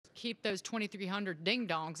keep those 2,300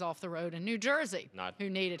 ding-dongs off the road in New Jersey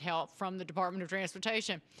who needed help from the Department of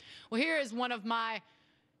Transportation. Well, here is one of my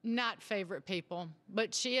not favorite people,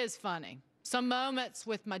 but she is funny. Some moments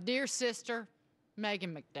with my dear sister,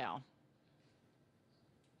 Megan McDowell.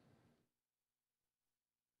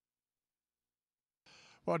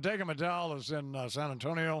 Well, Megan McDowell is in San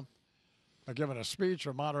Antonio giving a speech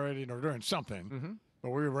or moderating or doing something. But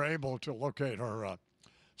we were able to locate her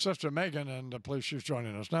sister, Megan, and please, she's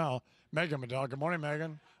joining us now. Megan McDowell. Good morning,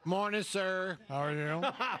 Megan. Morning, sir. How are you?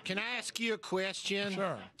 Can I ask you a question?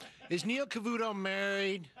 Sure. Is Neil Cavuto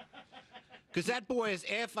married? Because that boy is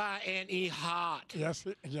F-I-N-E hot. Yes,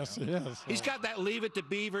 he is. He's got that Leave It to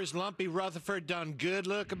Beavers, Lumpy Rutherford done good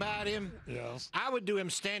look about him. Yes. I would do him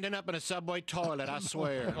standing up in a subway toilet, I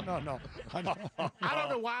swear. No. I don't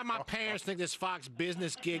know why my parents think this Fox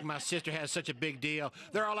business gig my sister has such a big deal.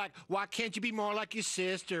 They're all like, why can't you be more like your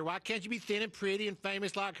sister? Why can't you be thin and pretty and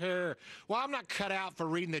famous like her? Well, I'm not cut out for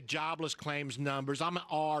reading the jobless claims numbers. I'm an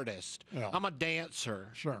artist. Yeah. I'm a dancer.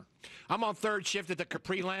 Sure. I'm on third shift at the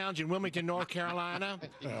Capri Lounge in Wilmington, North Carolina.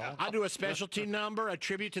 Yeah. I do a specialty number, a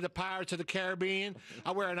tribute to the Pirates of the Caribbean.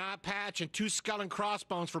 I wear an eye patch and 2 skull and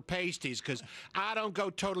crossbones for pasties because I don't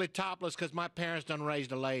go totally topless because my parents done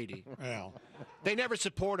raised a lady. Yeah. They never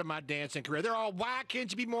supported my dancing career. They're all, why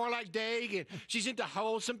can't you be more like Dagan? She's into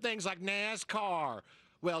wholesome things like NASCAR.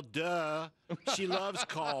 Well, duh. She loves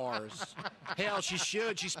cars. Hell, she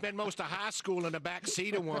should. She spent most of high school in the back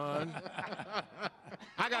seat of one.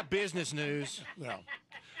 I got business news. Yeah.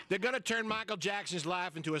 They're going to turn Michael Jackson's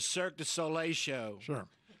life into a Cirque du Soleil show. Sure.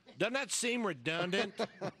 Doesn't that seem redundant?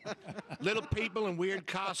 Little people in weird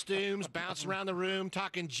costumes bouncing around the room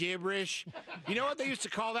talking gibberish. You know what they used to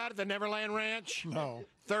call that at the Neverland Ranch? No.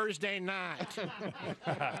 Thursday night.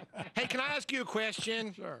 Hey, can I ask you a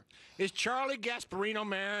question? Sure. Is Charlie Gasparino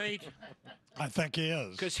married? I think he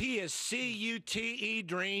is. Because he is C-U-T-E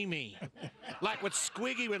dreamy. Like what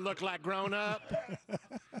Squiggy would look like grown up.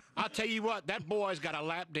 I'll tell you what, that boy's got a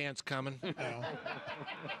lap dance coming. Yeah.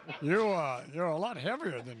 You're a lot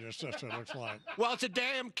heavier than your sister, looks like. Well, it's a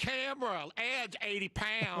damn camera. Adds 80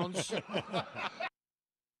 pounds.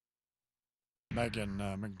 Megan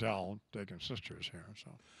McDowell, Dagan's sister, is here.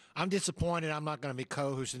 So I'm disappointed I'm not going to be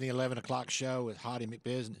co-hosting the 11 o'clock show with Hottie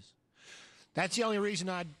McBusiness. That's the only reason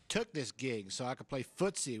I took this gig, so I could play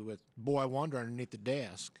footsie with Boy Wonder underneath the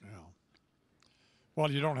desk. yeah.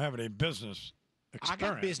 Well, you don't have any business experience.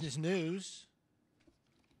 I got business news.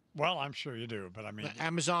 Well, I'm sure you do, but I mean,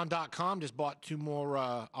 Amazon.com just bought 2 more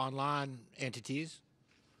online entities.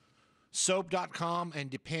 Soap.com and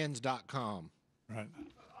Depends.com. right.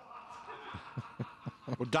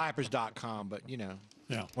 Well, diapers.com, but, you know,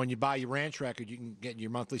 Yeah. when you buy your ranch record, you can get your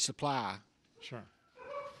monthly supply. Sure.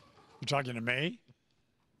 You talking to me?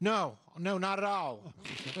 No, not at all.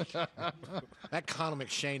 That Conor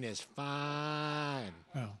McShane is fine.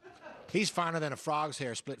 Yeah. He's finer than a frog's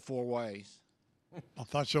hair split 4 ways. I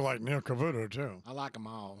thought you liked Neil Cavuto, too. I like them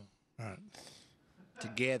all. All right.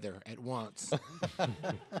 Together at once.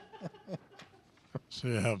 So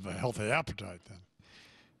you have a healthy appetite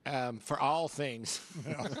then. For all things.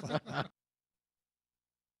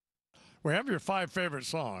 We have your 5 favorite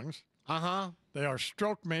songs. Uh-huh. They are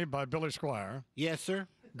Stroke Me by Billy Squier, Yes, sir.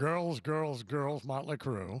 Girls, Girls, Girls, Motley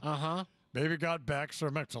Crue, Uh-huh. Baby Got Back, Sir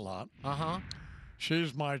Mix-a-Lot, Uh-huh.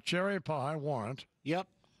 She's My Cherry Pie, Warrant, Yep.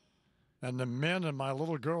 and The Men in My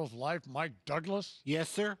Little Girl's Life, Mike Douglas. Yes,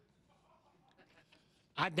 sir.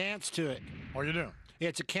 I dance to it. Oh, you do?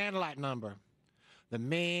 It's a candlelight number. The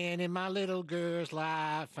man in my little girl's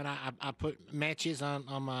life, and I put matches on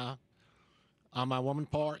my woman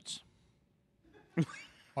parts.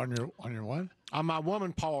 On your what? On my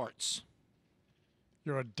woman parts.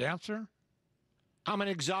 You're a dancer? I'm an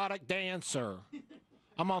exotic dancer.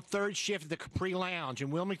 I'm on third shift at the Capri Lounge in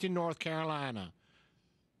Wilmington, North Carolina.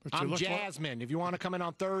 But you I'm look Jasmine. If you want to come in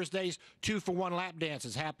on Thursdays, 2 for 1 lap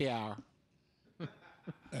dances, happy hour.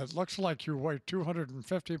 It looks like you weigh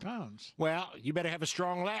 250 pounds. Well, you better have a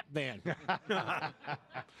strong lap then.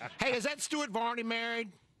 Hey, is that Stuart Varney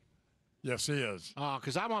married? Yes, he is. Oh,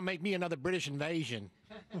 because I want to make me another British invasion.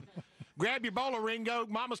 Grab your bowler, Ringo.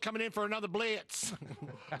 Mama's coming in for another blitz.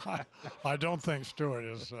 I don't think Stuart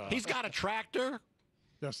is. He's got a tractor.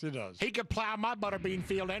 Yes, he does. He could plow my butterbean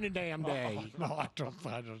field any damn day. No, I don't.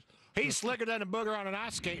 He's slicker than a booger on an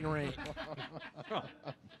ice skating rink.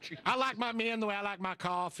 I like my men the way I like my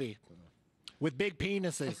coffee. With big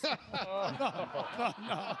penises.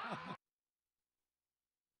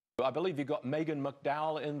 I believe you got Megan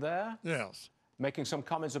McDowell in there. Yes. making some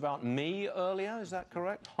comments about me earlier. Is that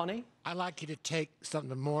correct, honey? I'd like you to take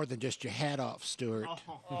something more than just your hat off, Stuart.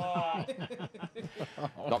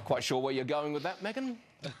 Not quite sure where you're going with that, Megan.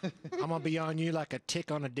 I'm going to be on you like a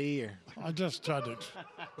tick on a deer. I just tried to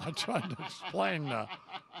explain,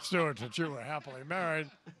 Stuart, that you were happily married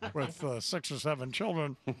with 6 or 7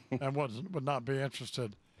 children and would not be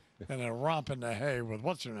interested in a romp in the hay with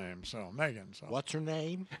what's her name? So Megan. So What's her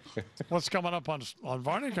name? what's coming up on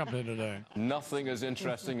Varney Company today? Nothing as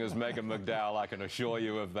interesting as Megan McDowell, I can assure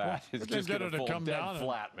you of that. It's just get going her to to fall come dead down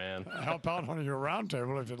flat, man. Help out on your round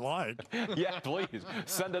table if you'd like. Yeah, please.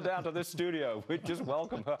 Send her down to this studio. We'd just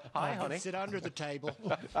welcome her. Hi, honey. Sit under the table.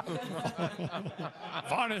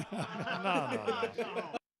 Varney. No.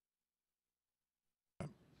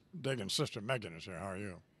 Dagan's sister Megan is here. How are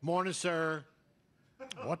you? Morning, sir.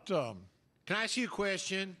 What? Can I ask you a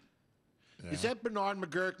question? Yeah. Is that Bernard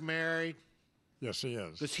McGurk married? Yes, he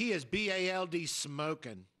is. Because he is BALD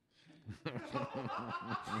smoking.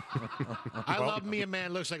 I love me a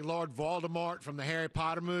man looks like Lord Voldemort from the Harry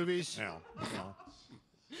Potter movies. Yeah.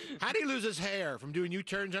 How'd he lose his hair? From doing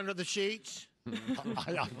U-turns under the sheets?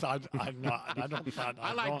 I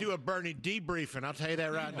like do a Bernie debriefing, I'll tell you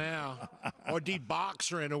that right now. Or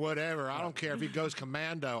deboxering or whatever. I don't care if he goes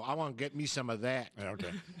commando. I want to get me some of that. Yeah,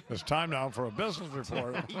 okay. It's time now for a business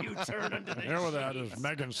report. Here with that is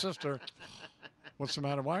Megan's sister. What's the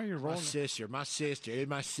matter? Why are you rolling? My sister.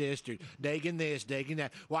 Dagan this, Dagan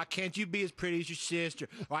that. Why can't you be as pretty as your sister?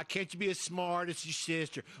 Why can't you be as smart as your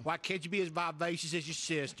sister? Why can't you be as vivacious as your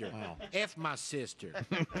sister? Wow. F my sister.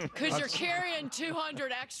 Because you're carrying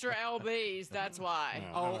 200 extra LBs, that's why.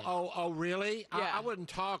 Oh, really? Yeah. I wouldn't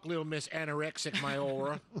talk, little Miss Anorexic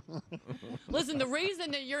Myora. Listen, the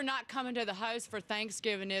reason that you're not coming to the house for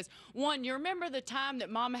Thanksgiving is, one, you remember the time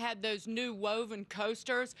that Mama had those new woven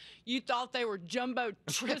coasters? You thought they were jumbo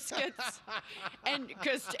Triscuits, and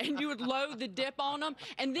you would load the dip on them.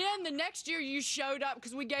 And then the next year you showed up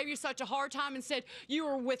because we gave you such a hard time and said you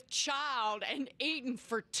were with child and eating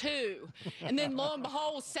for 2. And then lo and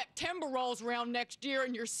behold, September rolls around next year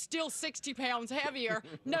and you're still 60 pounds heavier.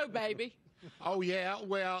 No, baby. Oh, yeah?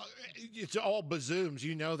 Well, it's all bazooms.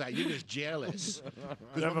 You know that. You're just jealous.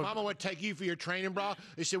 Because when Mama would take you for your training bra,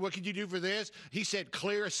 they said, what could you do for this? He said,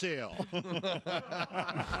 clear seal.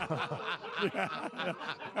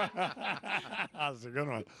 That's a good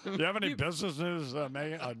one. Do you have any business news,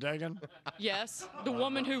 Dagan? Yes, the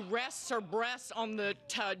woman who rests her breasts on the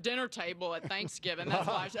dinner table at Thanksgiving.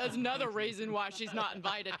 That's another reason why she's not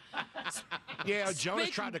invited. Yeah, Jonas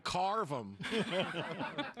tried to carve them.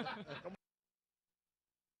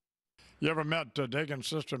 You ever met Dagan's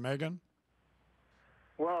sister, Megan?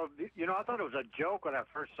 Well, I thought it was a joke when I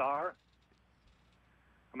first saw her.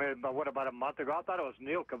 I mean, about a month ago? I thought it was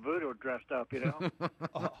Neil Cavuto dressed up,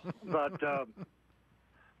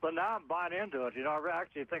 But now I'm buying into it. I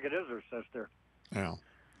actually think it is her sister. Yeah.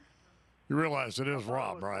 You realize it is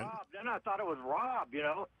Rob, right? Rob. Then I thought it was Rob,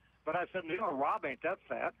 But I said, Rob ain't that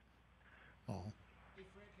fat. Oh. Hey,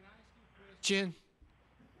 Fred, can I ask you a question?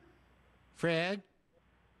 Fred?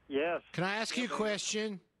 Yes. Can I ask you a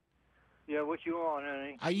question? Yeah, what you want,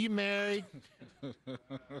 honey? Are you married?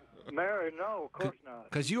 Married? No, of course not.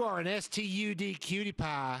 Because you are an STUD cutie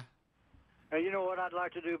pie. Hey, you know what I'd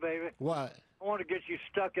like to do, baby? What? I want to get you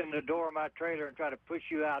stuck in the door of my trailer and try to push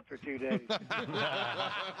you out for 2 days.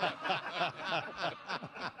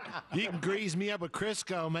 You can grease me up with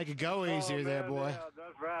Crisco and make it go easier there, boy. Yeah,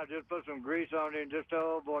 that's right. Just put some grease on it and just,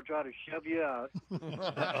 try to shove you out.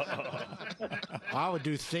 I would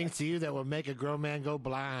do things to you that would make a grown man go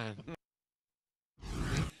blind.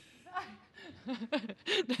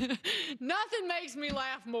 Nothing makes me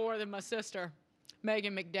laugh more than my sister,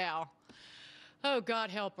 Megan McDowell. Oh, God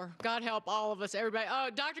help her. God help all of us, everybody. Oh,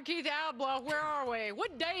 Dr. Keith Alblow, where are we?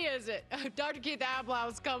 What day is it? Dr. Keith Alblow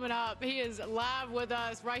is coming up. He is live with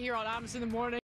us right here on Imus in the Morning.